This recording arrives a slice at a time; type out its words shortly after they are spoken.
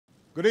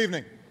Good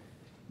evening.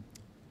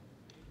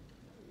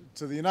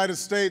 To the United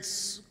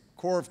States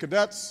Corps of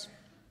Cadets,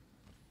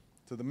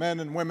 to the men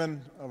and women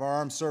of our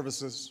armed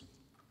services,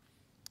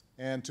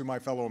 and to my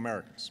fellow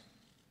Americans.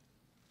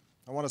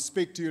 I want to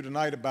speak to you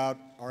tonight about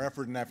our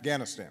effort in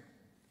Afghanistan,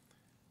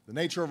 the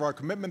nature of our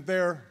commitment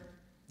there,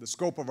 the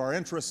scope of our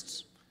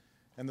interests,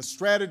 and the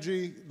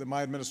strategy that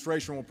my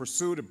administration will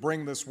pursue to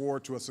bring this war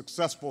to a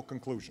successful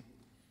conclusion.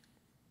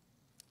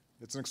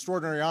 It's an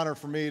extraordinary honor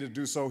for me to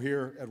do so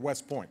here at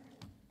West Point,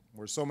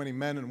 where so many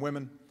men and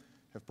women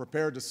have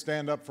prepared to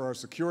stand up for our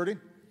security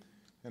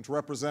and to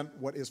represent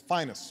what is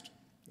finest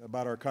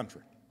about our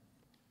country.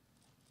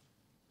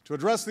 To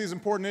address these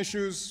important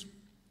issues,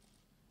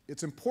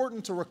 it's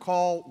important to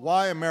recall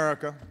why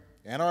America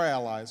and our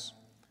allies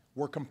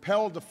were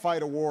compelled to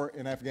fight a war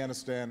in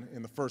Afghanistan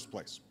in the first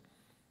place.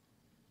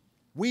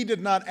 We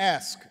did not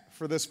ask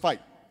for this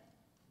fight.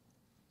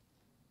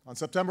 On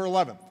September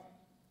 11th,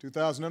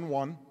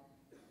 2001,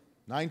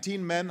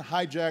 19 men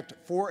hijacked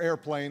 4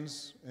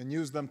 airplanes and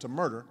used them to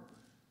murder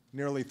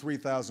nearly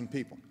 3,000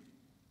 people.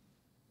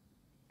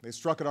 They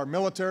struck at our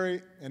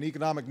military and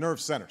economic nerve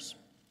centers.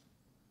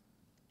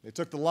 They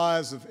took the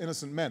lives of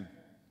innocent men,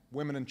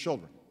 women, and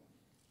children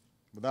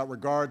without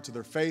regard to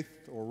their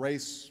faith or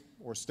race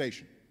or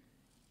station.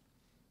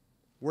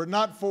 Were it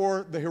not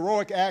for the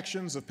heroic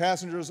actions of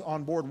passengers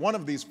on board one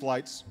of these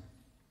flights,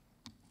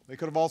 they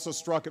could have also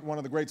struck at one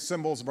of the great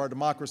symbols of our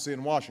democracy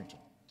in Washington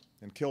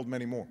and killed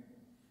many more.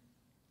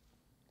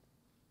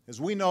 As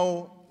we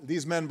know,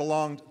 these men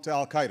belonged to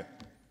Al-Qaeda,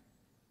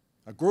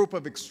 a group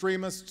of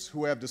extremists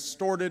who have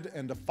distorted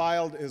and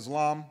defiled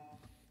Islam,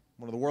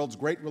 one of the world's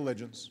great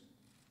religions,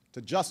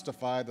 to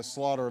justify the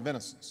slaughter of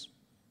innocents.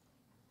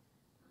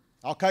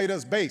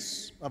 Al-Qaeda's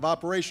base of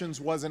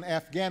operations was in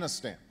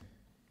Afghanistan,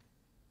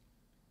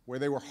 where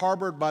they were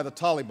harbored by the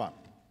Taliban,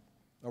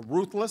 a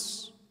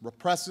ruthless,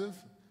 repressive,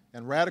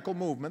 and radical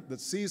movement that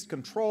seized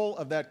control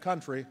of that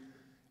country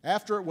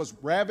after it was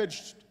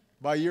ravaged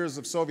by years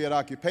of Soviet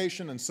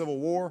occupation and civil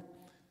war,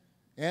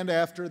 and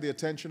after the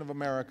attention of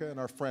America and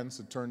our friends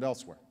had turned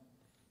elsewhere.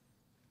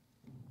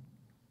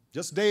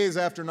 Just days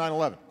after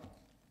 9/11,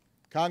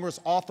 Congress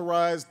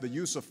authorized the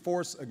use of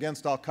force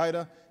against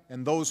Al-Qaeda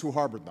and those who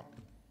harbored them,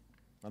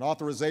 an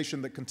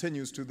authorization that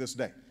continues to this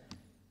day.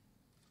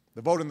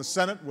 The vote in the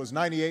Senate was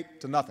 98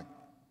 to nothing.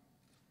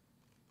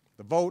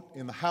 The vote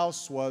in the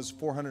House was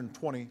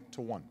 420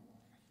 to 1.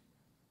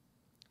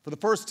 For the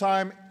first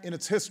time in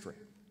its history,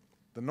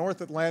 the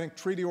North Atlantic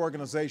Treaty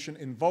Organization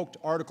invoked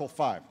Article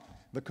 5,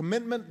 the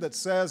commitment that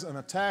says an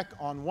attack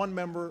on one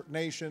member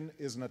nation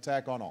is an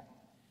attack on all.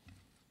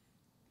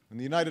 And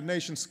the United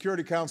Nations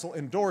Security Council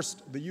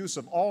endorsed the use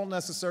of all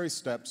necessary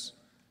steps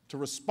to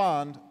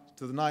respond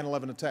to the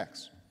 9/11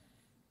 attacks.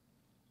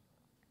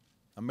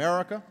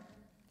 America,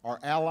 our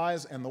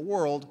allies, and the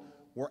world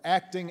were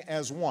acting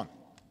as one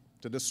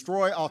to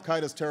destroy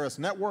Al-Qaeda's terrorist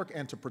network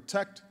and to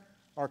protect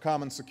our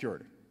common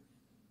security.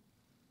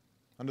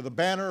 Under the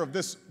banner of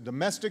this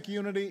domestic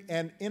unity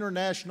and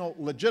international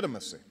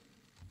legitimacy,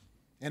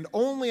 and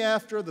only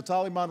after the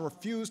Taliban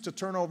refused to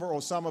turn over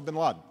Osama bin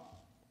Laden,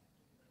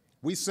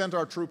 we sent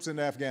our troops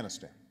into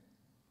Afghanistan.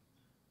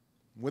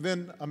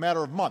 Within a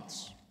matter of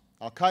months,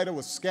 Al-Qaeda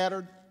was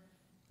scattered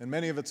and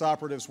many of its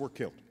operatives were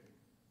killed.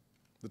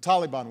 The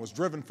Taliban was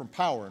driven from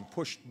power and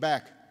pushed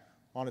back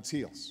on its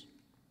heels.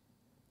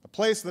 A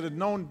place that had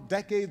known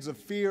decades of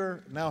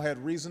fear now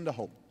had reason to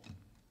hope.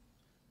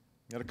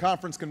 At a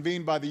conference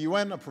convened by the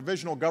UN, a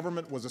provisional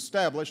government was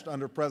established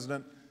under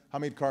President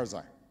Hamid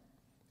Karzai,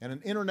 and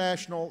an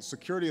international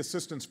security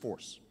assistance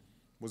force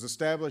was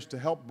established to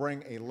help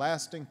bring a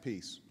lasting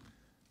peace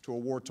to a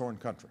war-torn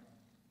country.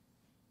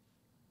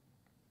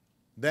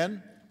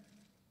 Then,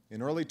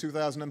 in early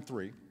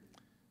 2003,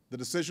 the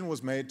decision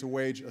was made to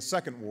wage a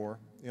second war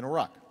in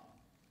Iraq.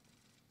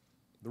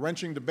 The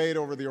wrenching debate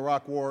over the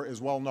Iraq War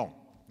is well known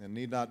and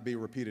need not be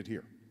repeated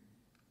here.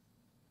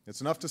 It's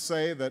enough to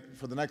say that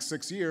for the next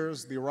 6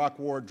 years, the Iraq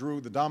War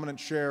drew the dominant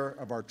share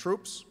of our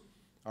troops,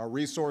 our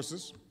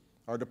resources,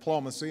 our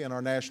diplomacy, and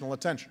our national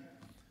attention,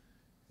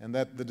 and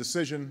that the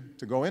decision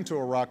to go into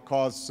Iraq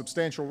caused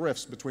substantial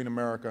rifts between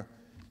America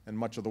and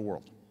much of the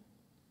world.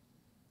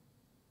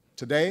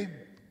 Today,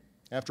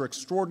 after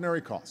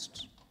extraordinary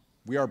costs,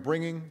 we are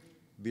bringing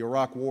the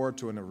Iraq War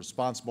to an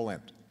irresponsible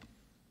end.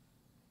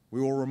 We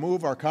will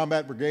remove our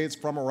combat brigades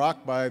from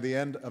Iraq by the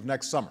end of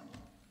next summer,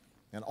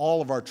 and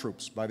all of our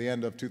troops by the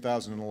end of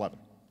 2011.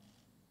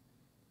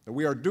 That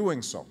we are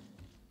doing so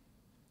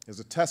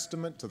is a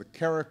testament to the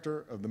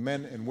character of the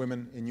men and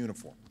women in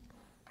uniform.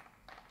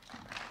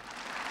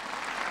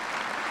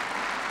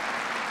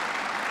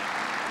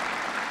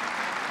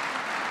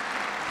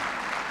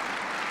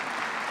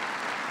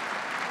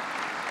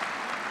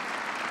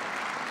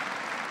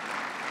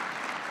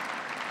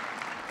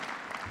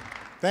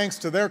 Thanks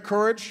to their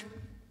courage,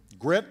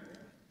 grit,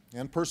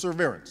 and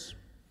perseverance,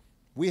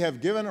 we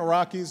have given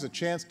Iraqis a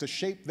chance to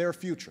shape their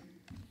future,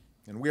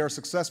 and we are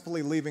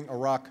successfully leaving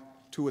Iraq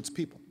to its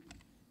people.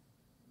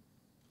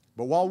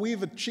 But while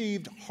we've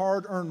achieved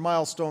hard-earned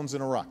milestones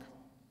in Iraq,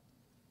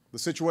 the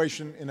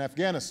situation in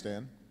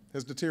Afghanistan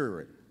has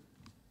deteriorated.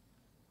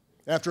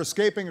 After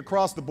escaping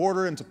across the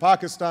border into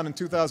Pakistan in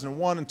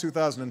 2001 and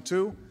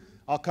 2002,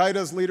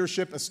 al-Qaeda's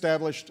leadership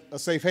established a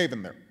safe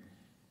haven there.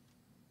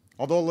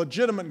 Although a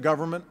legitimate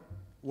government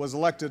was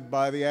elected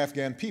by the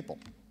Afghan people,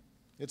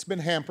 it's been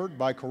hampered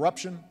by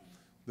corruption,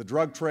 the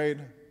drug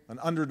trade, an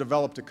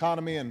underdeveloped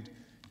economy, and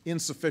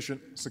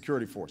insufficient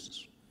security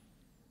forces.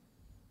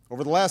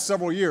 Over the last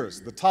several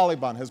years, the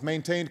Taliban has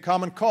maintained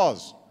common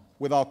cause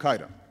with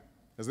al-Qaeda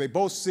as they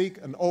both seek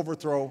an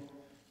overthrow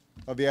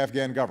of the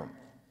Afghan government.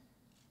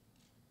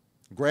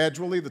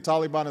 Gradually, the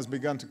Taliban has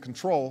begun to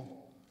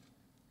control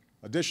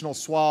additional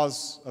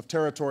swaths of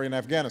territory in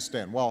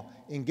Afghanistan while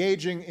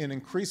engaging in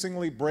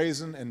increasingly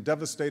brazen and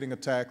devastating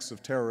attacks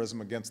of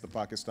terrorism against the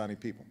Pakistani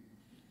people.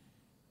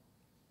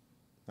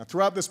 Now,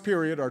 throughout this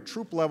period, our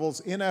troop levels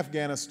in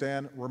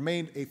Afghanistan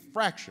remained a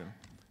fraction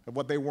of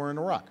what they were in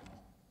Iraq.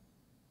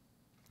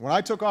 When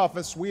I took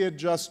office, we had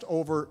just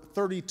over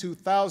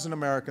 32,000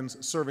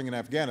 Americans serving in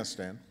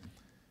Afghanistan,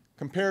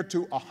 compared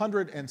to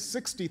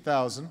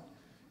 160,000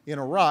 in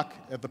Iraq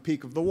at the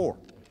peak of the war.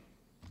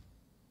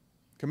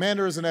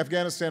 Commanders in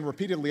Afghanistan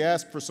repeatedly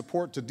asked for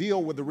support to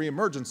deal with the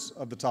reemergence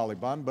of the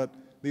Taliban, but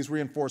these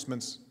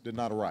reinforcements did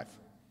not arrive.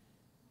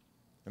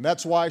 And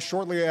that's why,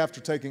 shortly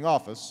after taking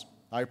office,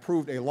 I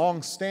approved a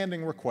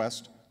long-standing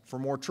request for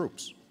more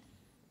troops.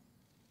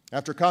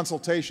 After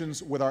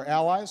consultations with our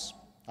allies,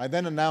 I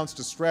then announced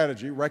a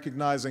strategy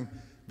recognizing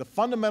the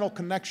fundamental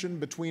connection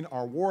between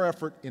our war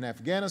effort in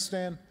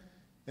Afghanistan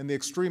and the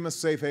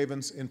extremist safe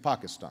havens in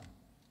Pakistan.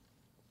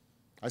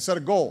 I set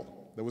a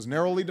goal that was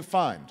narrowly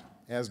defined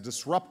as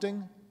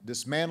disrupting,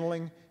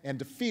 dismantling, and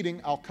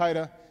defeating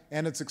al-Qaeda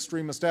and its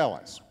extremist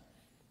allies,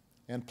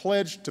 and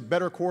pledged to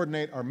better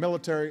coordinate our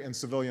military and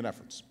civilian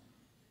efforts.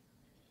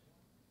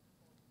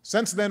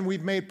 Since then,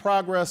 we've made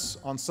progress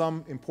on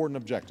some important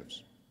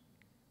objectives.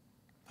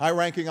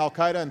 High-ranking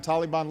al-Qaeda and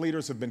Taliban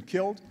leaders have been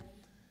killed,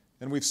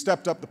 and we've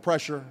stepped up the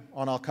pressure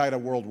on al-Qaeda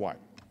worldwide.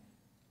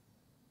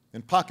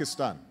 In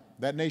Pakistan,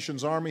 that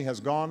nation's army has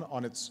gone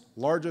on its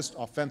largest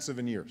offensive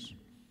in years.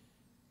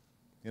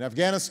 In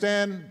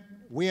Afghanistan,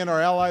 we and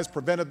our allies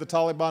prevented the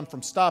Taliban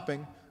from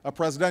stopping a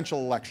presidential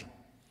election.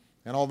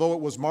 And although it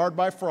was marred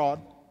by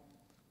fraud,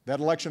 that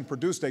election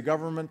produced a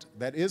government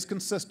that is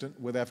consistent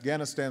with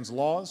Afghanistan's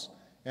laws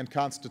and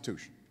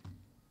constitution.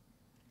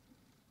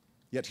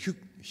 Yet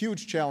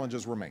huge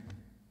challenges remain.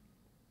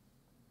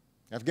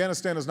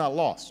 Afghanistan is not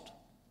lost,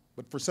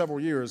 but for several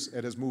years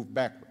it has moved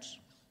backwards.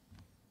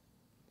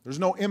 There's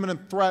no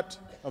imminent threat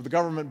of the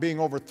government being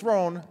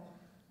overthrown,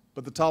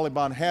 but the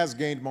Taliban has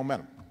gained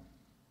momentum.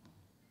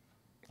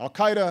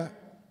 Al-Qaeda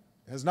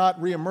has not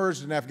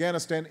reemerged in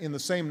Afghanistan in the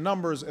same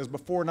numbers as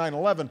before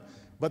 9/11,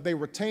 but they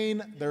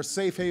retain their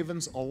safe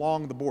havens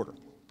along the border.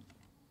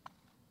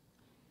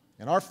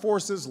 And our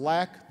forces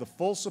lack the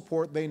full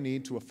support they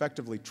need to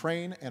effectively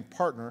train and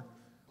partner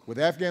with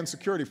Afghan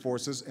security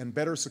forces and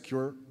better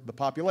secure the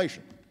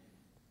population.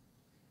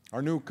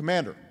 Our new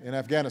commander in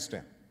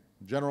Afghanistan,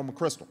 General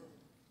McChrystal,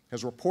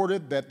 has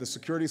reported that the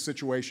security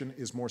situation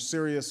is more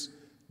serious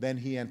than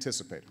he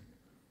anticipated.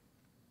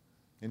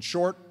 In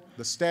short,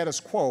 the status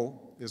quo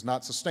is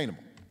not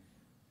sustainable.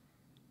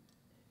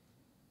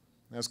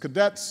 As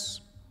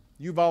cadets,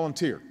 you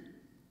volunteered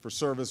for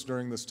service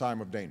during this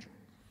time of danger.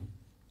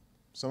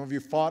 Some of you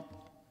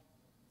fought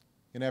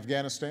in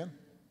Afghanistan.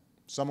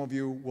 Some of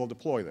you will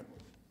deploy there.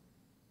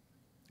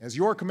 As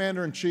your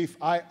commander-in-chief,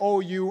 I owe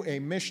you a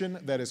mission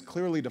that is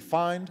clearly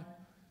defined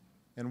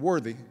and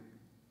worthy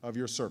of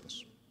your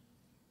service.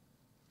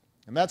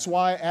 And that's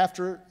why,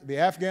 after the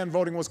Afghan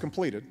voting was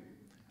completed,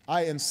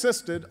 I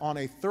insisted on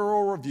a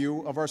thorough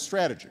review of our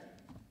strategy.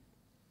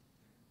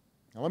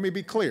 Now, let me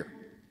be clear.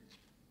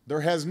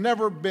 There has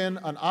never been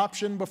an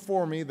option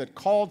before me that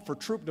called for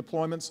troop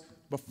deployments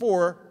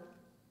before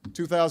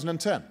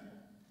 2010.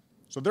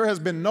 So there has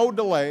been no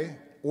delay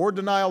or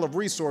denial of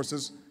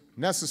resources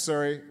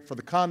necessary for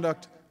the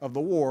conduct of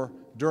the war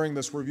during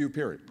this review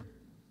period.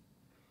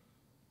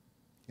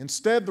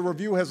 Instead, the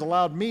review has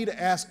allowed me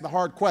to ask the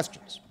hard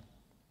questions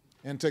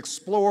and to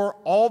explore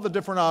all the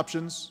different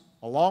options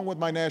along with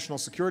my national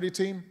security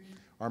team,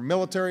 our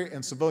military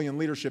and civilian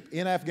leadership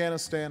in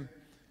Afghanistan,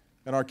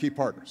 and our key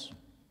partners.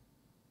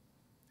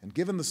 And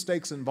given the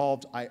stakes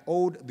involved, I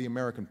owed the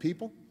American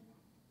people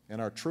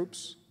and our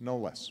troops no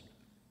less.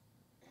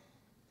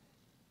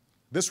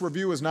 This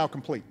review is now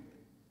complete.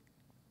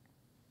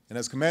 And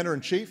as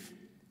Commander-in-Chief,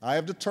 I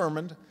have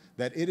determined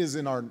that it is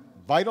in our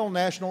vital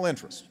national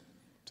interest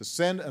to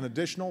send an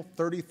additional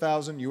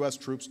 30,000 U.S.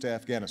 troops to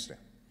Afghanistan.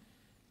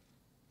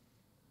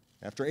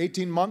 After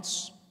 18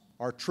 months,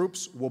 our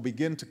troops will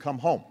begin to come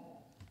home.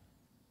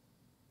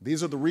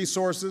 These are the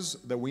resources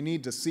that we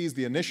need to seize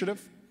the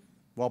initiative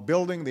while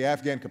building the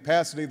Afghan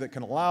capacity that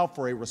can allow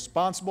for a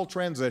responsible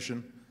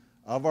transition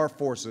of our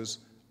forces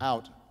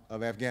out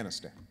of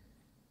Afghanistan.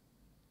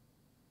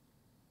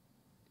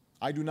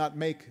 I do not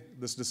make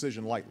this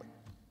decision lightly.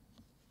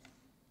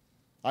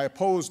 I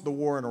opposed the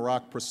war in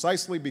Iraq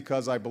precisely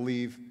because I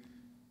believe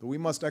that we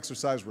must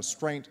exercise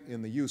restraint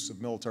in the use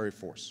of military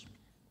force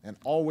and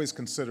always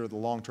consider the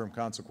long-term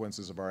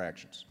consequences of our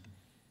actions.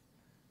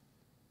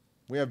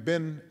 We have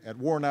been at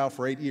war now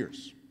for 8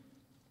 years,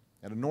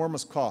 at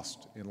enormous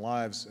cost in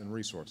lives and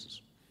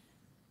resources.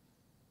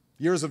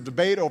 Years of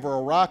debate over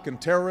Iraq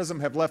and terrorism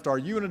have left our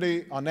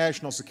unity on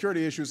national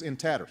security issues in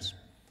tatters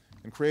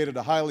and created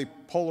a highly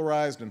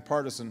polarized and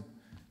partisan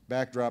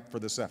backdrop for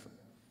this effort.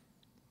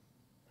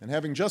 And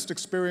having just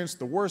experienced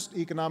the worst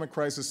economic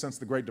crisis since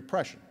the Great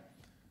Depression,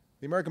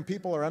 the American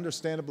people are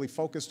understandably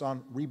focused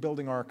on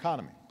rebuilding our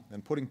economy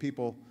and putting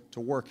people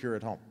to work here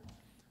at home.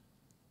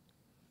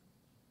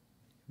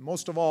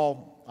 Most of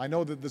all, I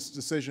know that this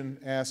decision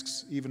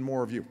asks even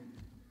more of you,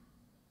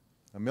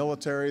 a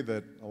military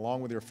that,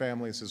 along with your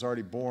families, has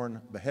already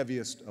borne the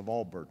heaviest of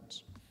all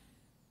burdens.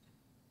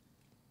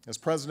 As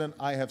President,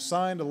 I have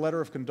signed a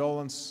letter of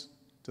condolence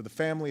to the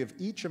family of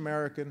each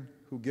American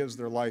who gives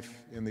their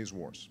life in these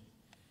wars.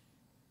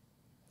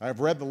 I have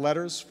read the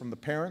letters from the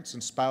parents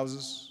and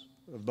spouses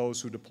of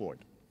those who deployed.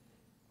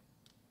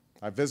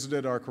 I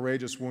visited our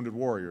courageous wounded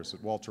warriors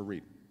at Walter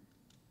Reed.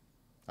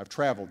 I've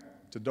traveled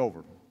to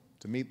Dover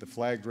to meet the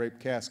flag-draped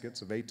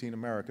caskets of 18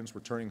 Americans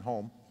returning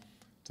home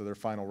to their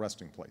final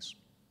resting place.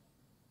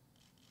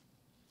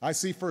 I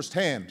see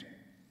firsthand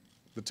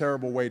the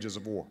terrible wages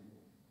of war.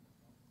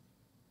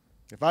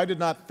 If I did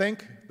not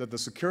think that the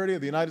security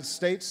of the United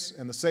States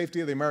and the safety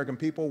of the American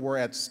people were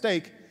at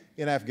stake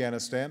in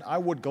Afghanistan, I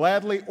would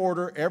gladly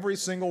order every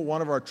single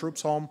one of our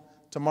troops home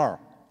tomorrow.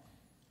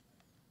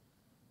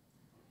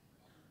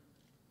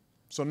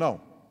 So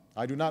no,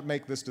 I do not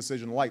make this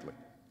decision lightly.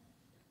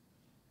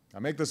 I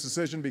make this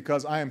decision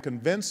because I am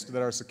convinced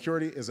that our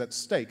security is at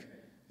stake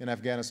in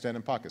Afghanistan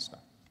and Pakistan.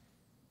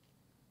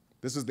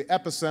 This is the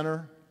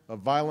epicenter of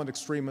violent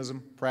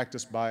extremism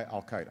practiced by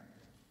al-Qaeda.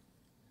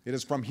 It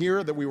is from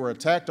here that we were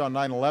attacked on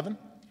 9/11,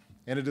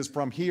 and it is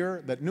from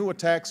here that new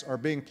attacks are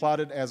being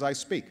plotted as I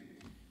speak.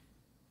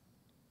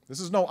 This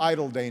is no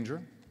idle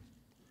danger,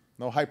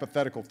 no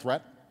hypothetical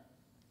threat.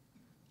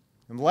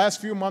 In the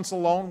last few months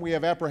alone, we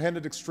have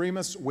apprehended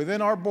extremists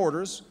within our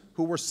borders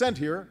who were sent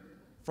here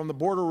from the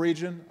border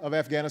region of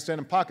Afghanistan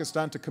and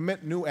Pakistan to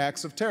commit new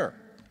acts of terror.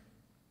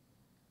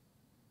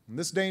 And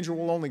this danger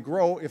will only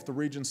grow if the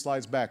region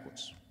slides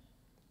backwards,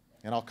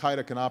 and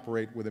al-Qaeda can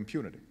operate with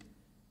impunity.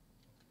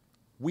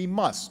 We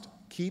must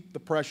keep the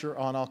pressure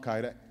on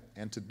al-Qaeda,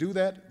 and to do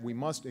that, we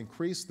must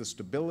increase the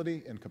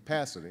stability and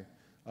capacity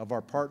of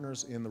our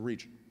partners in the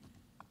region.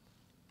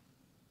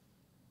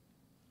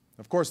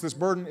 Of course, this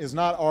burden is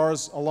not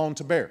ours alone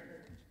to bear.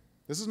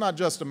 This is not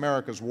just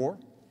America's war.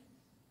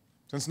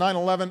 Since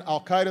 9/11,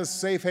 al-Qaeda's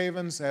safe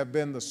havens have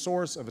been the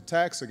source of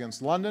attacks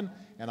against London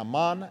and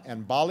Amman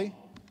and Bali.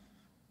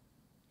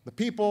 The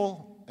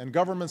people and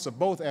governments of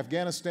both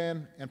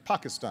Afghanistan and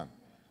Pakistan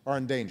are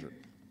endangered.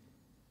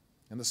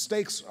 And the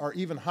stakes are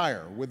even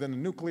higher within a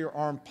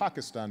nuclear-armed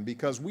Pakistan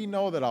because we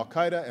know that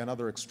al-Qaeda and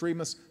other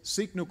extremists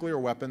seek nuclear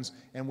weapons,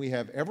 and we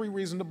have every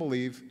reason to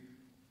believe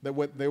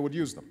that they would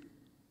use them.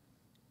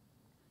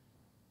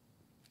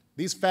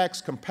 These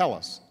facts compel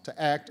us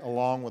to act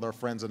along with our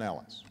friends and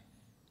allies.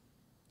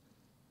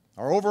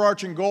 Our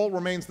overarching goal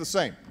remains the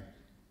same: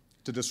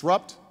 to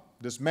disrupt,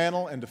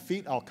 dismantle, and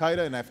defeat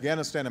al-Qaeda in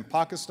Afghanistan and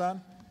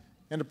Pakistan,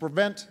 and to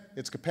prevent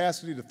its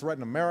capacity to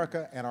threaten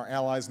America and our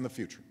allies in the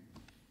future.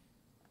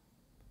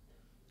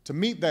 To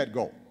meet that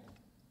goal,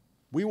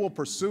 we will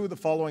pursue the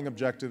following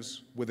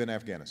objectives within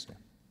Afghanistan.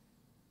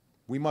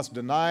 We must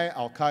deny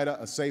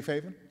al-Qaeda a safe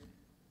haven.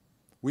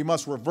 We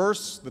must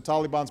reverse the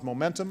Taliban's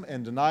momentum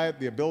and deny it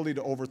the ability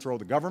to overthrow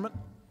the government.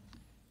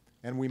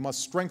 And we must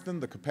strengthen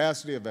the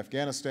capacity of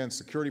Afghanistan's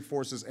security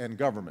forces and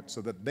government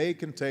so that they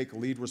can take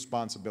lead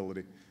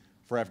responsibility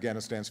for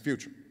Afghanistan's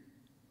future.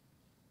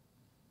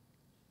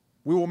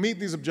 We will meet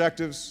these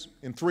objectives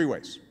in 3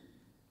 ways.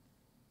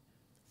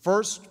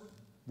 First,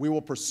 we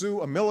will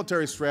pursue a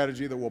military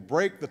strategy that will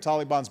break the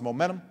Taliban's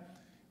momentum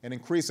and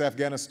increase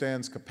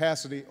Afghanistan's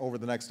capacity over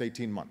the next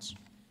 18 months.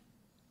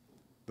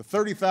 The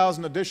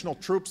 30,000 additional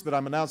troops that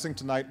I'm announcing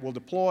tonight will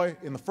deploy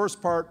in the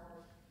first part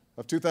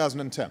of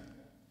 2010.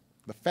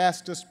 The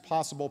fastest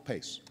possible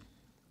pace,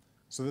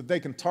 so that they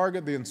can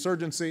target the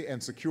insurgency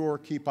and secure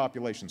key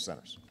population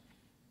centers.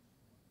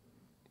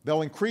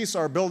 They'll increase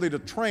our ability to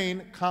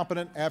train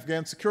competent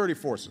Afghan security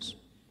forces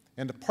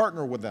and to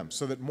partner with them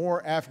so that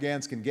more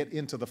Afghans can get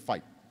into the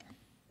fight.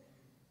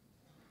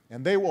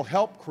 And they will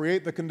help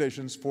create the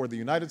conditions for the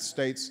United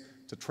States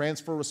to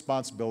transfer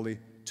responsibility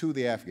to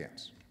the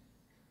Afghans.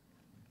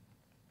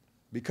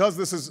 Because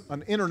this is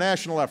an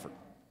international effort,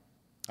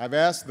 I've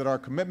asked that our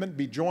commitment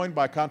be joined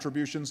by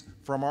contributions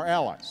from our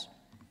allies.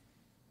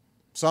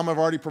 Some have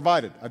already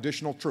provided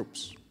additional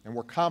troops, and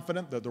we're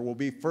confident that there will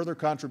be further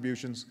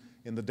contributions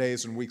in the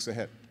days and weeks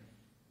ahead.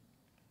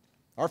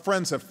 Our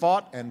friends have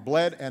fought and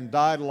bled and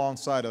died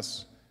alongside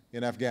us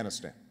in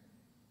Afghanistan,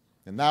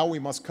 and now we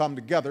must come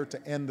together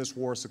to end this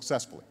war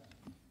successfully.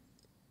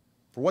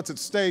 For what's at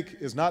stake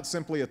is not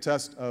simply a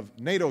test of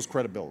NATO's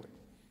credibility.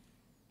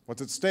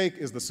 What's at stake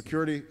is the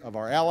security of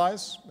our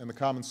allies and the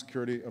common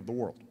security of the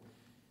world.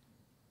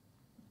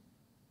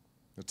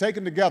 Now,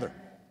 taken together,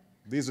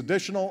 these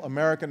additional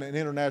American and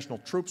international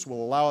troops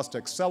will allow us to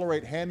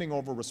accelerate handing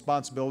over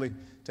responsibility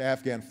to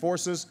Afghan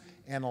forces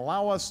and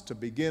allow us to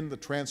begin the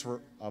transfer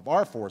of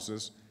our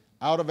forces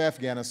out of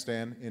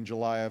Afghanistan in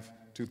July of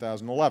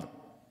 2011.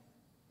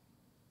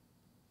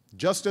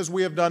 Just as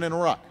we have done in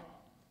Iraq,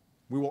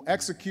 we will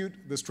execute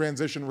this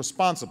transition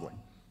responsibly,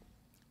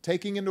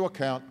 taking into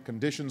account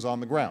conditions on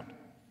the ground.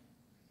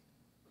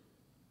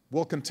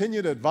 We'll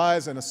continue to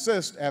advise and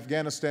assist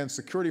Afghanistan's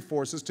security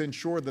forces to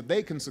ensure that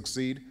they can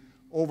succeed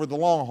over the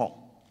long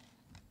haul.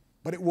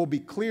 But it will be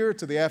clear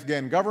to the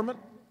Afghan government,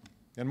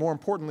 and more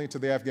importantly to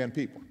the Afghan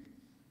people,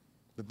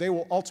 that they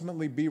will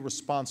ultimately be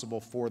responsible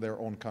for their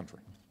own country.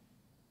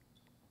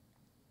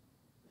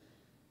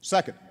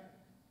 Second,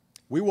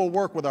 we will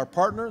work with our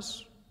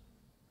partners,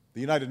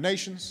 the United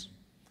Nations,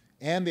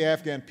 and the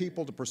Afghan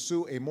people to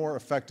pursue a more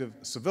effective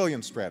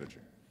civilian strategy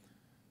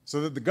so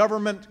that the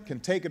government can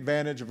take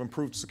advantage of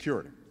improved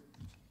security.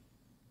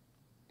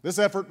 This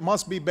effort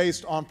must be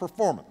based on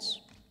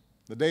performance.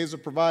 The days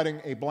of providing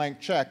a blank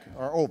check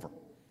are over.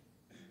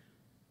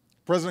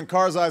 President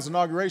Karzai's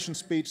inauguration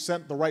speech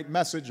sent the right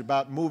message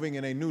about moving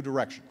in a new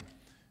direction.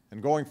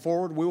 And going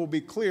forward, we will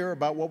be clear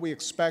about what we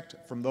expect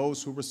from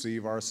those who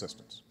receive our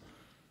assistance.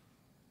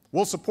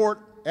 We'll support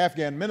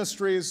Afghan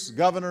ministries,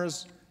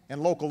 governors,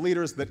 and local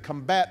leaders that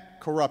combat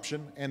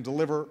corruption and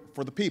deliver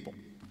for the people.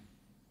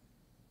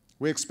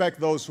 We expect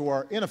those who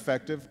are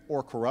ineffective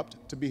or corrupt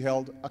to be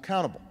held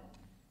accountable.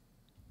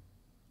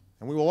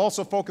 And we will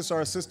also focus our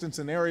assistance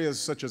in areas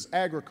such as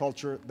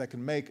agriculture that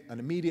can make an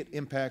immediate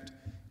impact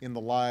in the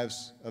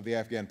lives of the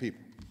Afghan people.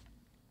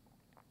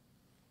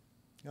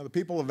 The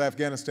people of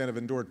Afghanistan have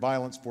endured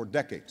violence for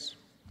decades.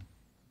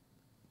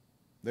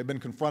 They've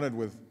been confronted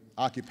with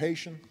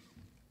occupation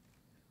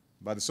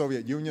by the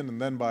Soviet Union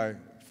and then by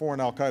foreign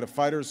al-Qaeda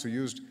fighters who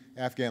used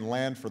Afghan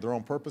land for their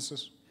own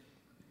purposes.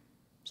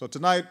 So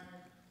tonight,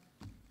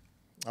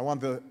 I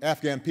want the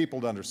Afghan people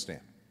to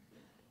understand.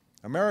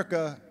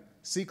 America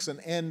seeks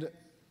an end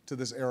to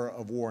this era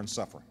of war and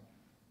suffering.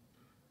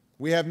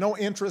 We have no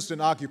interest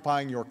in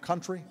occupying your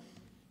country.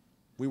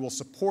 We will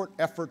support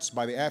efforts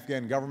by the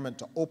Afghan government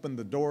to open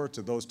the door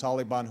to those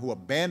Taliban who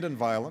abandon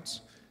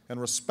violence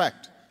and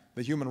respect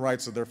the human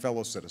rights of their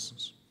fellow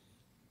citizens.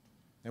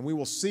 And we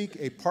will seek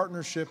a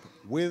partnership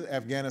with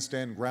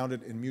Afghanistan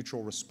grounded in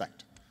mutual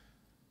respect,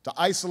 to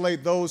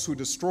isolate those who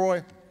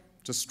destroy,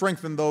 to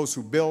strengthen those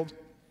who build,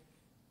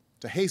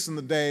 to hasten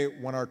the day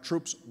when our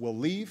troops will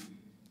leave,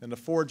 and to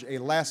forge a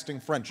lasting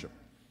friendship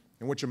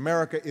in which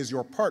America is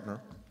your partner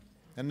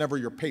and never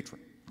your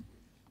patron.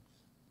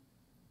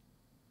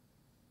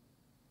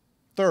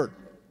 Third,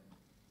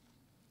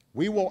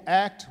 we will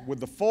act with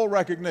the full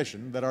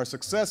recognition that our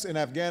success in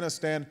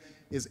Afghanistan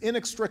is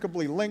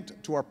inextricably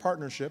linked to our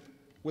partnership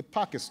with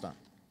Pakistan.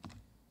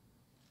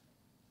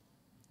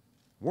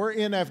 We're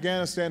in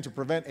Afghanistan to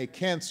prevent a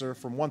cancer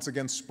from once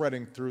again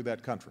spreading through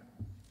that country.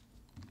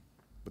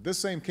 But this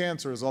same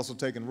cancer has also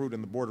taken root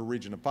in the border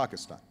region of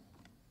Pakistan.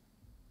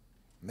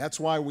 And that's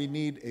why we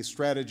need a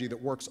strategy that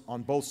works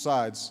on both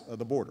sides of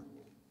the border.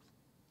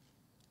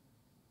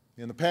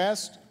 In the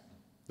past,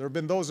 there have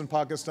been those in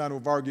Pakistan who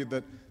have argued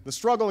that the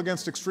struggle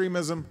against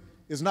extremism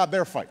is not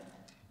their fight,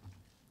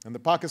 and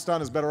that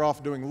Pakistan is better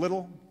off doing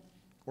little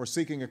or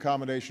seeking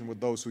accommodation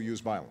with those who use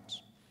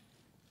violence.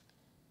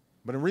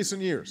 But in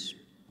recent years,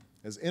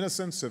 as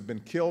innocents have been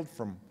killed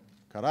from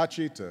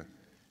Karachi to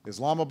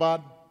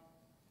Islamabad,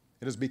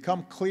 it has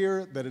become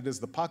clear that it is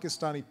the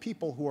Pakistani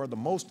people who are the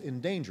most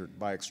endangered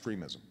by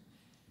extremism.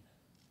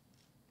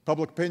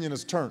 Public opinion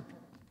has turned.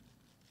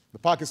 The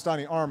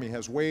Pakistani army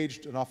has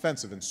waged an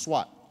offensive in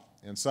Swat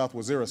and South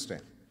Waziristan.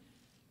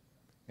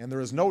 And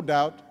there is no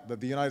doubt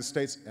that the United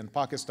States and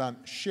Pakistan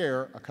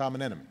share a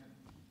common enemy.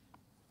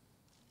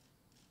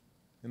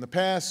 In the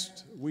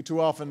past, we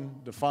too often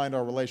defined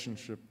our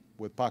relationship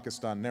with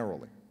Pakistan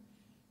narrowly.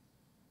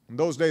 And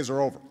those days are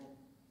over.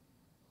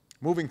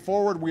 Moving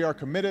forward, we are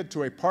committed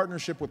to a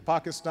partnership with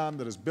Pakistan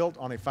that is built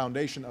on a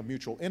foundation of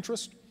mutual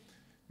interest,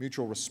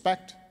 mutual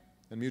respect,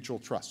 and mutual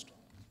trust.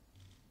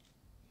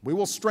 We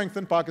will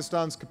strengthen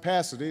Pakistan's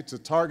capacity to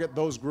target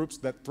those groups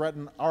that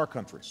threaten our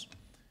countries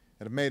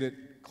and have made it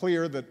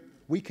clear that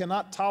we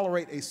cannot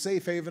tolerate a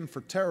safe haven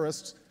for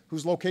terrorists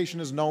whose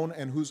location is known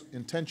and whose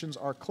intentions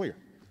are clear.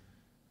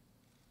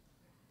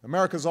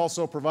 America is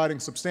also providing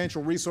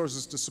substantial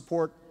resources to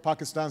support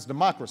Pakistan's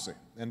democracy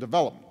and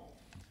development.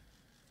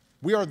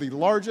 We are the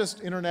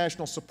largest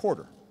international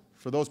supporter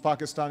for those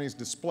Pakistanis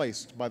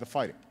displaced by the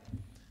fighting.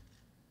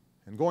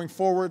 And going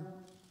forward,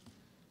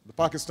 the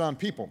Pakistan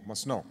people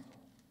must know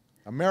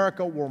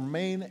America will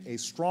remain a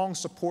strong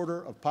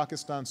supporter of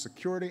Pakistan's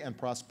security and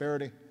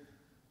prosperity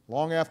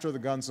long after the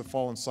guns have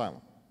fallen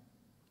silent,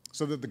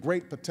 so that the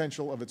great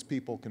potential of its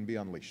people can be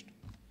unleashed.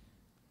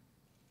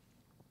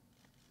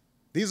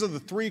 These are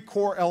the three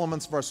core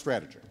elements of our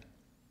strategy: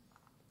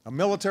 a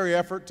military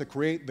effort to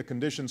create the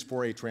conditions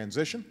for a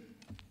transition,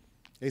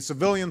 a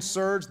civilian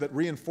surge that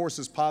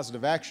reinforces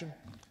positive action,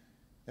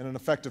 and an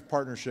effective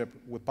partnership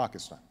with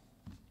Pakistan.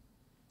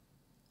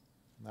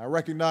 Now, I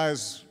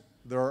recognize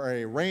there are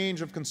a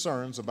range of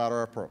concerns about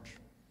our approach.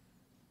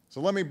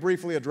 So let me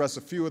briefly address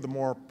a few of the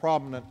more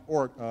prominent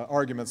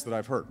arguments that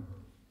I've heard,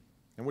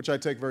 and which I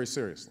take very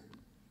seriously.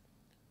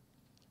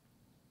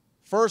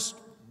 First,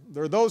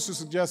 there are those who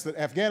suggest that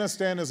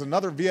Afghanistan is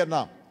another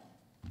Vietnam.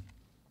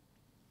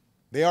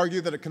 They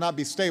argue that it cannot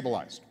be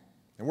stabilized,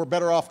 and we're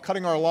better off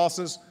cutting our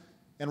losses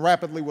and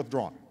rapidly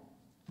withdrawing.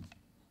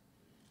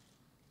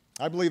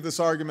 I believe this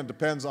argument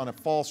depends on a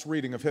false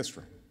reading of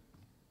history.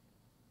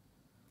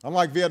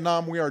 Unlike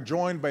Vietnam, we are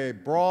joined by a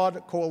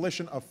broad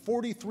coalition of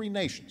 43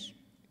 nations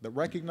that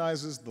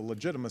recognizes the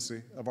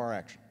legitimacy of our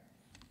action.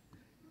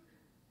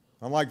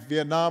 Unlike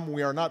Vietnam,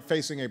 we are not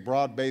facing a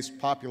broad-based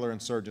popular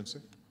insurgency.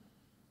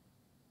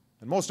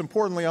 And most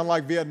importantly,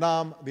 unlike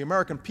Vietnam, the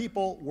American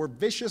people were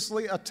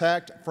viciously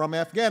attacked from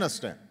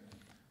Afghanistan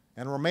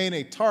and remain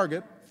a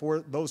target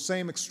for those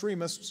same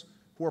extremists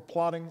who are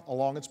plotting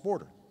along its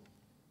border.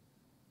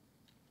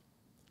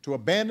 To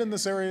abandon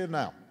this area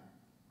now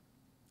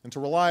and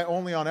to rely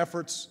only on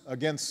efforts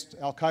against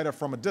al-Qaeda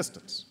from a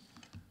distance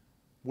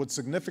would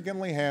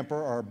significantly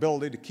hamper our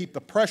ability to keep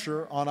the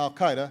pressure on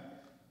al-Qaeda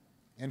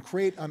and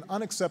create an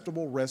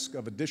unacceptable risk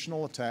of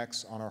additional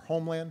attacks on our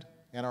homeland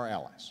and our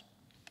allies.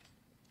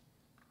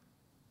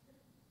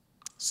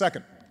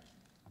 Second,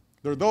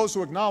 there are those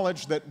who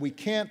acknowledge that we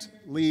can't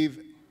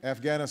leave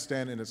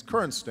Afghanistan in its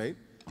current state,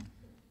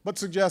 but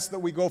suggest that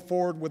we go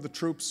forward with the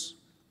troops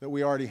that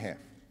we already have.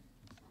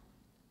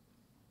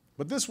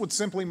 But this would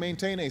simply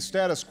maintain a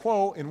status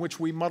quo in which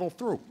we muddle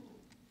through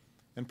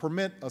and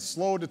permit a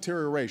slow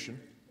deterioration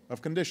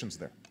of conditions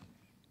there.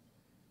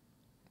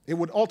 It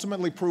would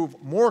ultimately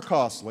prove more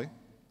costly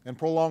and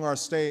prolong our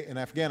stay in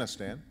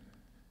Afghanistan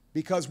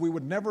because we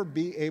would never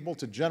be able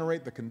to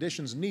generate the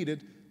conditions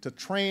needed to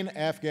train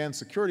Afghan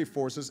security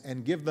forces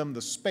and give them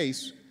the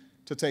space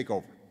to take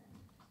over.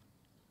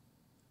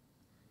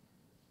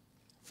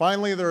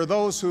 Finally, there are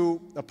those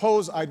who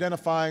oppose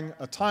identifying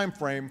a time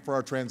frame for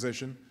our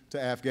transition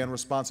to Afghan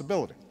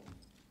responsibility.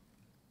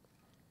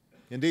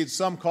 Indeed,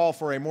 some call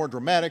for a more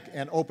dramatic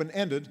and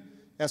open-ended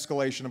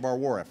escalation of our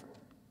war effort,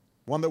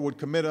 one that would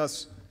commit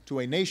us to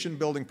a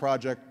nation-building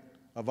project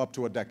of up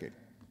to a decade.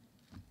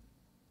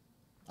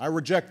 I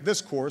reject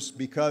this course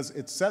because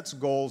it sets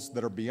goals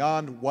that are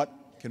beyond what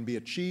can be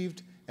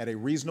achieved at a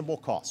reasonable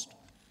cost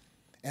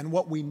and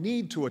what we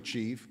need to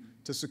achieve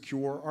to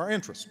secure our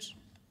interests.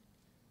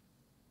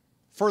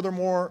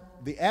 Furthermore,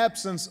 the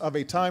absence of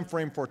a time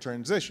frame for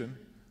transition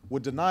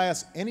would deny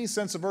us any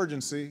sense of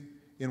urgency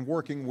in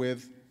working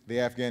with the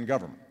Afghan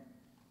government.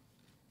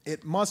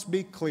 It must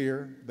be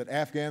clear that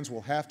Afghans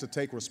will have to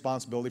take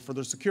responsibility for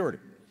their security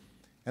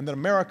and that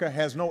America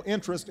has no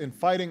interest in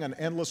fighting an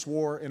endless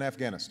war in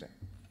Afghanistan.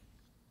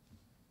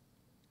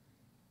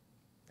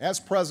 As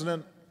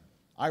president,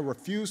 I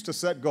refuse to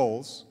set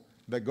goals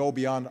that go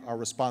beyond our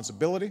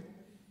responsibility,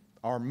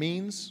 our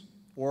means,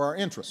 or our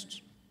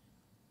interests.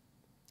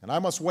 And I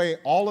must weigh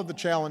all of the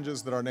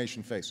challenges that our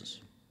nation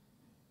faces.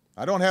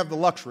 I don't have the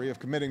luxury of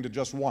committing to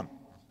just one.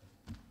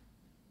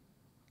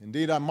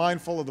 Indeed, I'm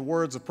mindful of the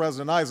words of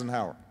President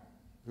Eisenhower,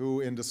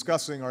 who, in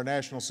discussing our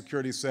national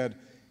security, said,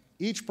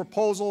 "Each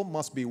proposal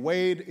must be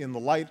weighed in the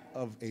light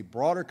of a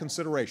broader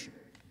consideration,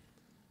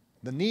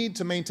 the need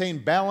to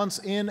maintain balance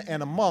in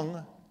and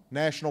among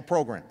national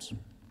programs."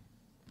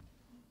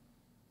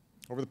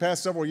 Over the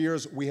past several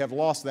years, we have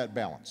lost that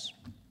balance.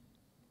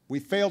 We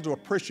failed to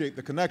appreciate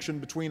the connection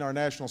between our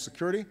national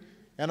security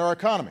and our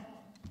economy.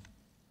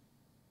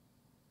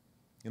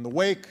 In the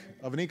wake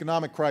of an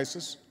economic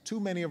crisis,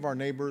 too many of our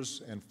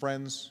neighbors and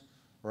friends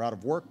are out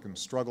of work and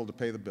struggle to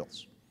pay the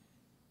bills.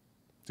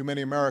 Too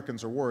many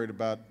Americans are worried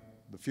about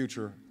the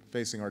future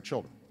facing our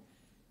children.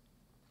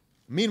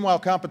 Meanwhile,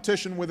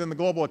 competition within the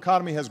global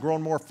economy has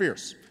grown more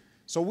fierce,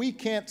 so we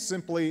can't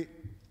simply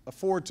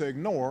afford to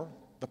ignore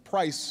the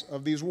price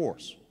of these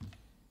wars.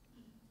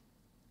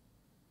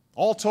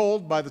 All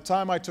told, by the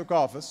time I took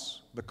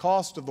office, the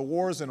cost of the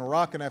wars in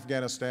Iraq and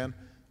Afghanistan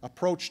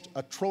approached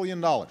 $1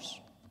 trillion.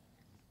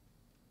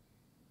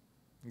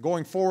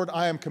 Going forward,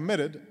 I am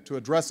committed to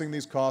addressing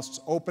these costs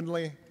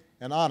openly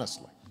and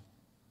honestly.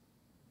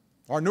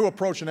 Our new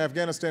approach in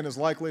Afghanistan is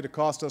likely to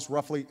cost us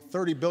roughly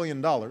 $30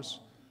 billion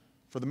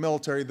for the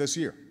military this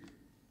year.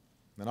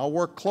 And I'll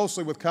work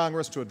closely with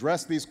Congress to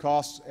address these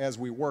costs as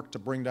we work to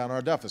bring down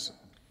our deficit.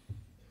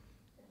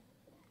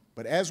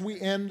 But as we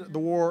end the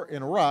war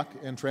in Iraq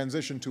and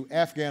transition to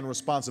Afghan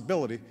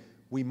responsibility,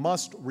 we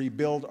must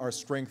rebuild our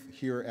strength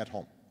here at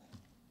home.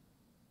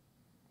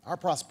 Our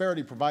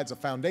prosperity provides a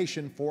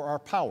foundation for our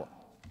power.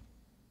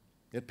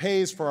 It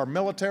pays for our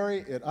military,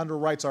 it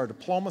underwrites our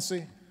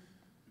diplomacy,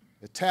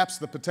 it taps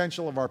the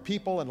potential of our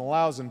people and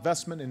allows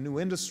investment in new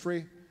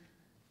industry,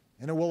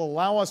 and it will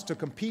allow us to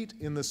compete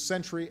in this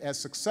century as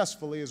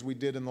successfully as we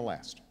did in the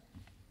last.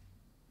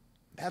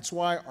 That's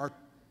why our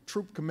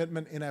troop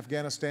commitment in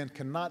Afghanistan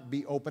cannot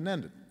be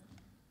open-ended,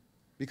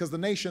 because the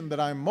nation that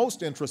I'm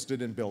most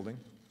interested in building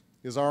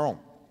is our own.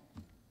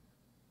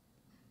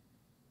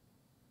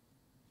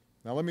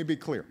 Now, let me be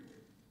clear.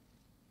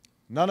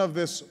 None of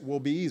this will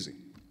be easy.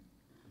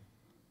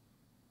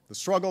 The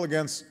struggle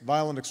against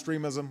violent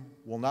extremism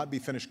will not be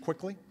finished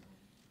quickly,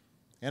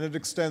 and it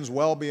extends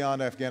well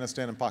beyond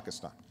Afghanistan and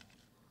Pakistan.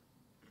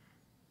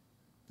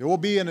 It will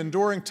be an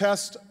enduring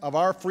test of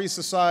our free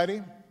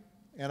society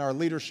and our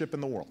leadership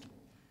in the world.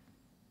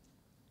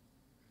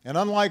 And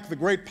unlike the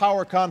great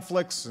power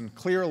conflicts and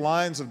clear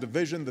lines of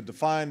division that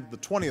defined the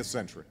 20th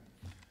century,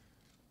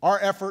 our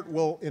effort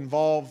will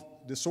involve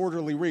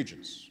disorderly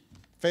regions,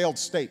 failed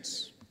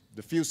states,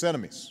 diffuse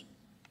enemies.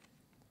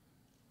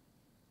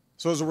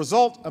 So as a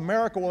result,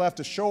 America will have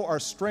to show our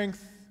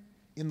strength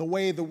in the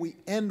way that we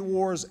end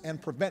wars and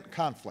prevent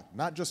conflict,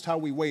 not just how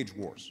we wage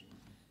wars.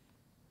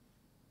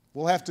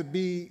 We'll have to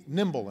be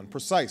nimble and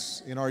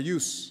precise in our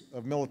use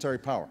of military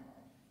power.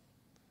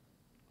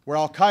 Where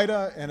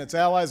al-Qaeda and its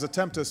allies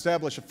attempt to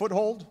establish a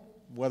foothold,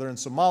 whether in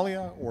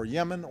Somalia or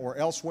Yemen or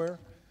elsewhere,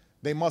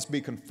 they must be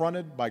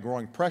confronted by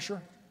growing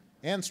pressure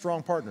and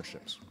strong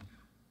partnerships.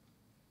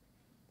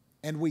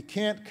 And we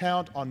can't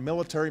count on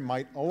military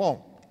might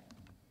alone.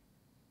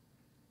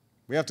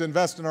 We have to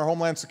invest in our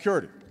homeland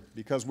security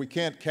because we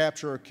can't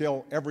capture or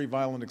kill every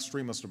violent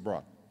extremist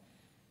abroad.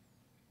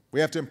 We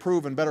have to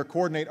improve and better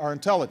coordinate our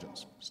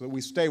intelligence so that we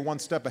stay one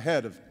step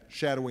ahead of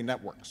shadowy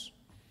networks.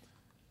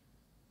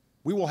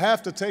 We will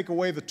have to take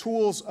away the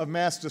tools of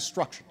mass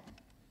destruction.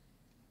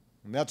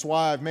 And that's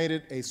why I've made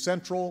it a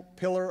central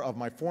pillar of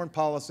my foreign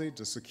policy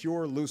to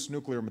secure loose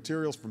nuclear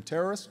materials from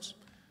terrorists,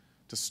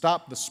 to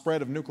stop the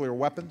spread of nuclear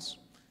weapons,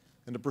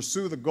 and to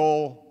pursue the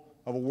goal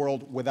of a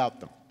world without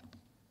them.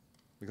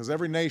 Because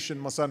every nation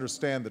must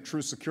understand that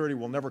true security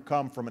will never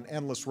come from an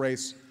endless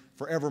race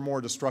for ever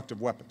more destructive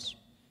weapons.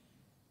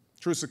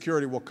 True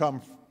security will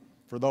come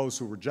for those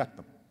who reject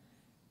them.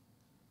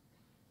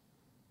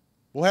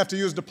 We'll have to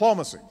use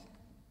diplomacy,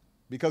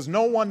 because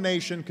no one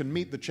nation can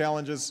meet the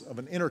challenges of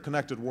an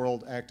interconnected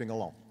world acting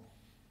alone.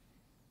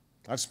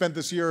 I've spent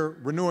this year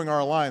renewing our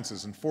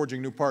alliances and forging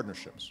new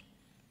partnerships.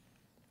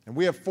 And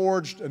we have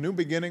forged a new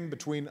beginning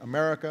between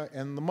America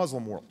and the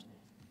Muslim world,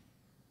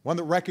 one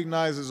that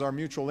recognizes our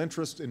mutual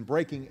interest in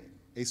breaking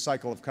a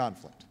cycle of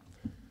conflict,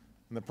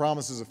 and that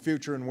promises a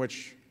future in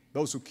which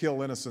those who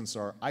kill innocents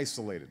are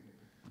isolated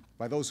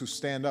by those who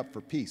stand up for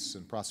peace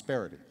and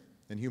prosperity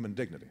and human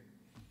dignity.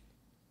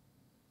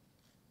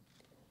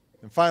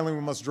 And finally, we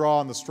must draw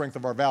on the strength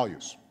of our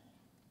values.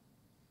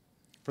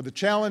 For the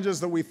challenges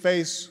that we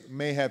face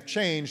may have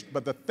changed,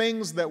 but the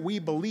things that we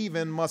believe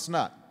in must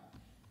not.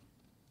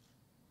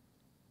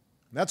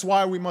 That's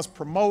why we must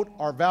promote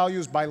our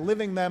values by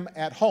living them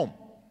at home,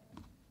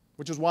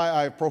 which is why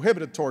I have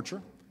prohibited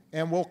torture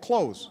and will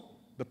close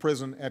the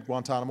prison at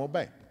Guantanamo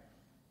Bay.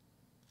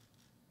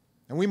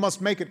 And we must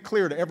make it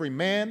clear to every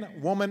man,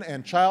 woman,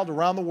 and child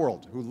around the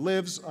world who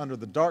lives under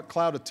the dark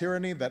cloud of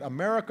tyranny that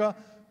America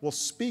will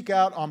speak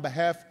out on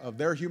behalf of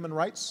their human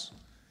rights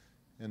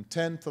and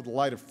tend to the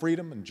light of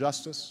freedom and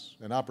justice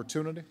and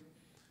opportunity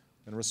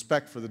and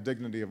respect for the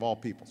dignity of all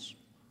peoples.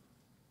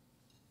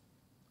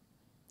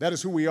 That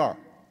is who we are.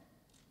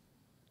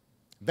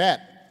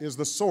 That is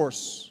the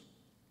source,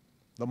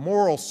 the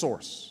moral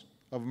source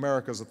of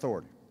America's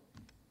authority.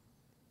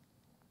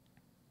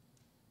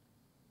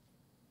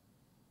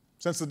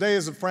 Since the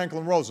days of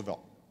Franklin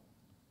Roosevelt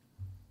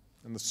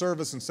and the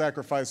service and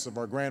sacrifice of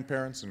our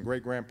grandparents and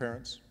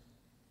great-grandparents,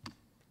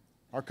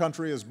 our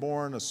country has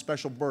borne a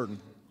special burden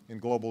in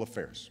global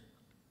affairs.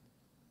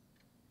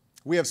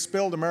 We have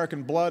spilled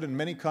American blood in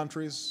many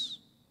countries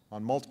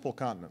on multiple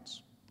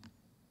continents.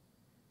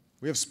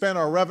 We have spent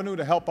our revenue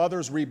to help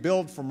others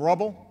rebuild from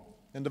rubble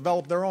and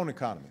develop their own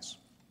economies.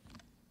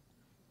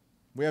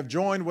 We have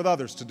joined with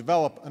others to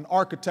develop an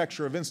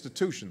architecture of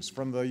institutions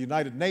from the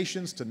United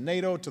Nations to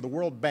NATO to the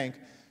World Bank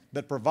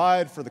that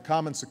provide for the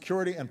common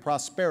security and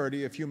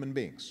prosperity of human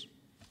beings.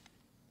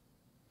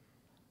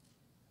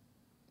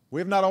 We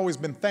have not always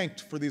been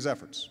thanked for these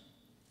efforts,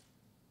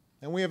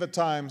 and we have at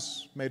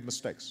times made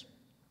mistakes.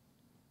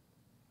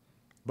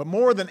 But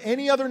more than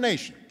any other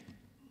nation,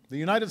 the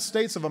United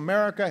States of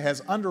America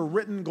has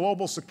underwritten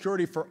global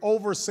security for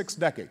over 6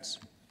 decades,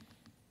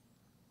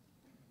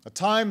 a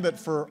time that,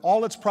 for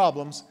all its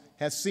problems,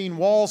 has seen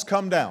walls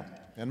come down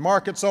and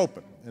markets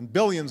open and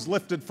billions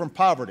lifted from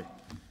poverty,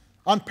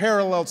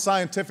 unparalleled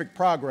scientific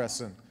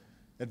progress and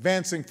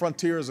advancing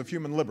frontiers of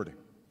human liberty.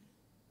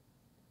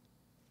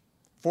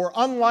 For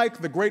unlike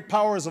the great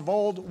powers of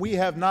old, we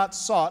have not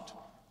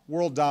sought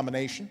world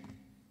domination.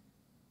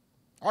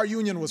 Our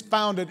union was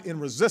founded in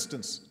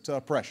resistance to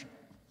oppression.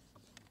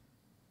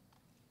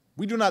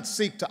 We do not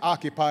seek to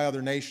occupy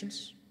other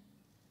nations.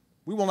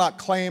 We will not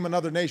claim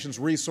another nation's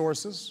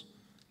resources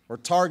or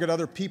target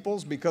other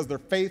peoples because their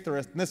faith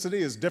or ethnicity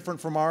is different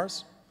from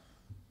ours.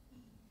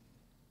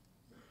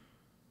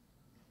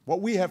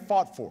 What we have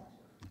fought for,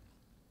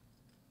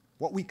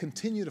 what we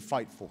continue to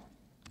fight for,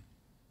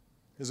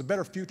 is a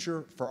better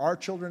future for our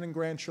children and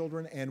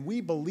grandchildren, and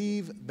we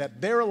believe that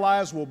their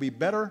lives will be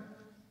better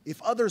if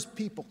others'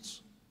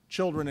 people's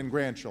children and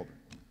grandchildren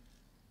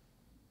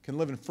can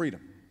live in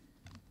freedom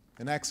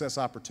and access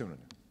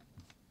opportunity.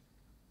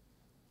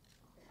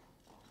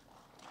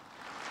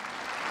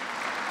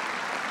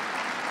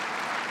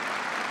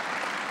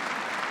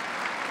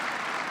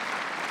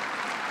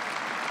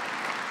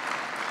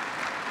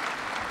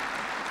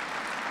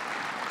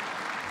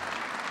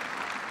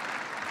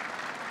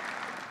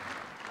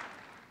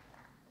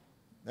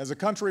 As a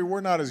country,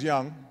 we're not as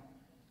young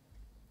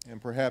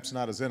and perhaps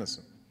not as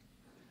innocent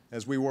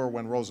as we were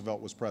when Roosevelt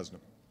was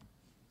president.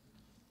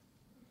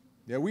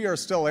 Yet we are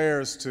still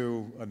heirs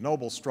to a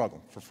noble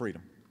struggle for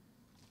freedom.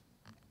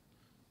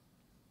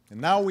 And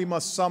now we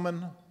must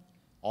summon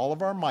all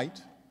of our might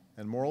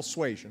and moral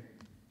suasion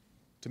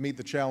to meet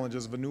the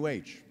challenges of a new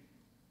age.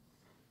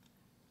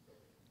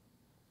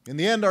 In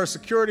the end, our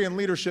security and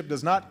leadership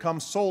does not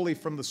come solely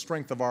from the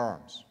strength of our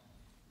arms.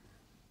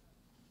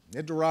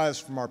 It derives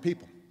from our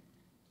people,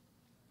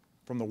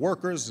 from the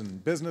workers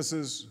and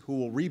businesses who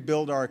will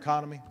rebuild our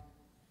economy,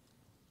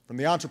 from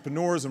the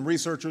entrepreneurs and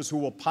researchers who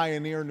will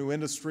pioneer new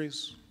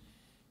industries,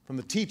 from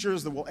the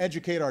teachers that will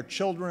educate our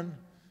children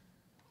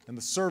in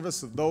the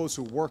service of those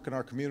who work in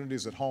our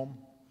communities at home,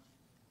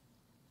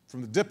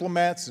 from the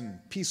diplomats and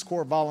Peace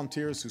Corps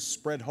volunteers who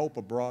spread hope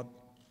abroad,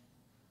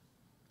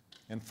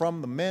 and from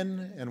the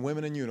men and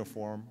women in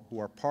uniform who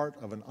are part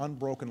of an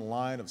unbroken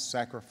line of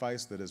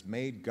sacrifice that has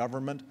made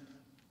government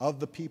of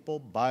the people,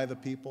 by the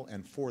people,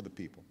 and for the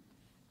people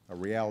a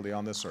reality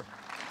on this earth.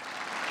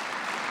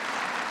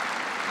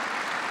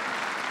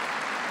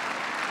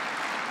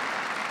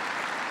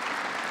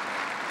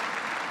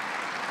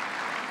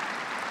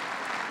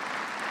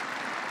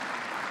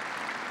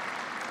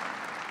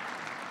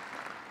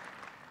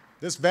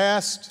 This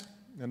vast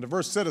and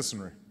diverse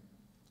citizenry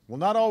will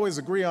not always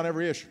agree on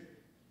every issue,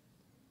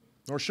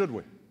 nor should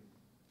we.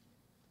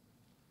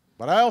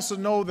 But I also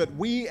know that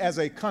we as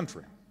a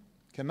country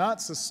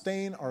cannot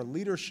sustain our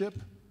leadership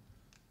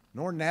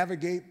nor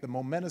navigate the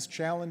momentous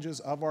challenges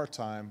of our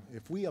time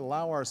if we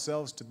allow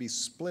ourselves to be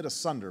split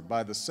asunder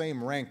by the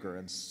same rancor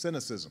and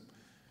cynicism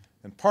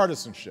and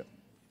partisanship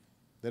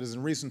that has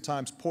in recent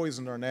times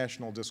poisoned our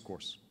national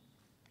discourse.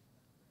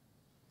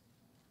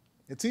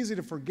 It's easy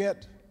to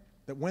forget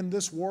that when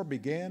this war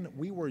began,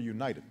 we were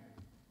united,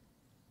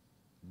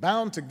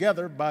 bound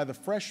together by the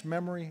fresh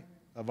memory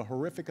of a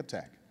horrific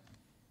attack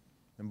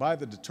and by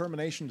the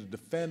determination to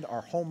defend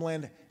our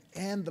homeland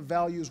and the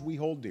values we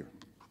hold dear.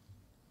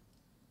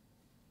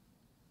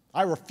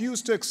 I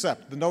refuse to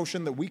accept the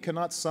notion that we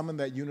cannot summon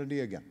that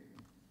unity again.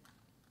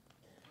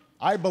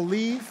 I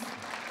believe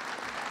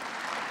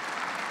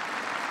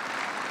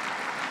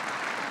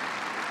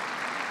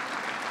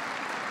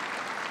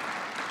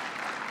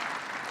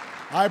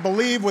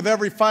with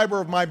every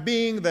fiber of my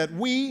being that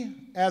we,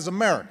 as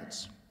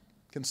Americans,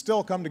 can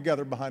still come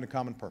together behind a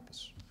common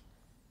purpose.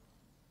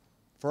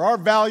 For our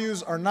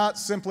values are not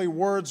simply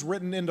words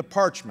written into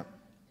parchment.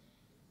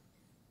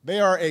 They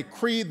are a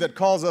creed that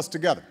calls us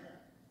together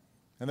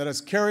and that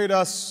has carried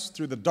us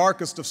through the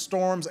darkest of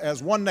storms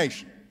as one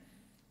nation,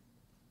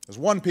 as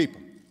one people.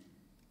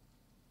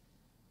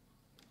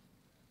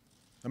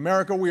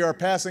 America, we are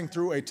passing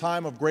through a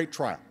time of great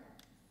trial.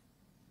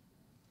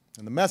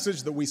 And the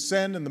message that we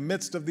send in the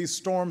midst of these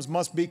storms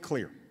must be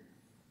clear,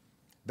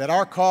 that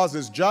our cause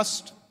is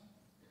just,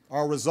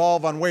 our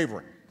resolve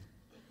unwavering.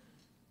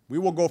 We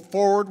will go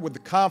forward with the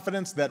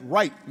confidence that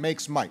right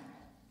makes might,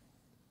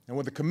 and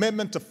with a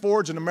commitment to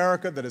forge an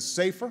America that is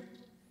safer,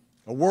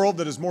 a world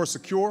that is more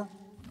secure,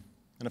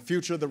 and a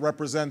future that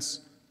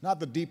represents not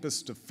the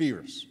deepest of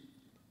fears,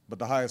 but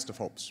the highest of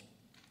hopes.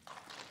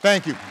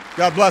 Thank you.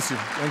 God bless you,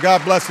 and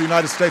God bless the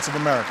United States of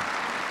America.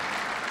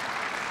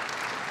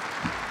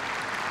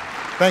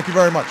 Thank you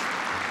very much.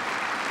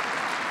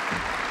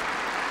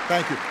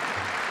 Thank you.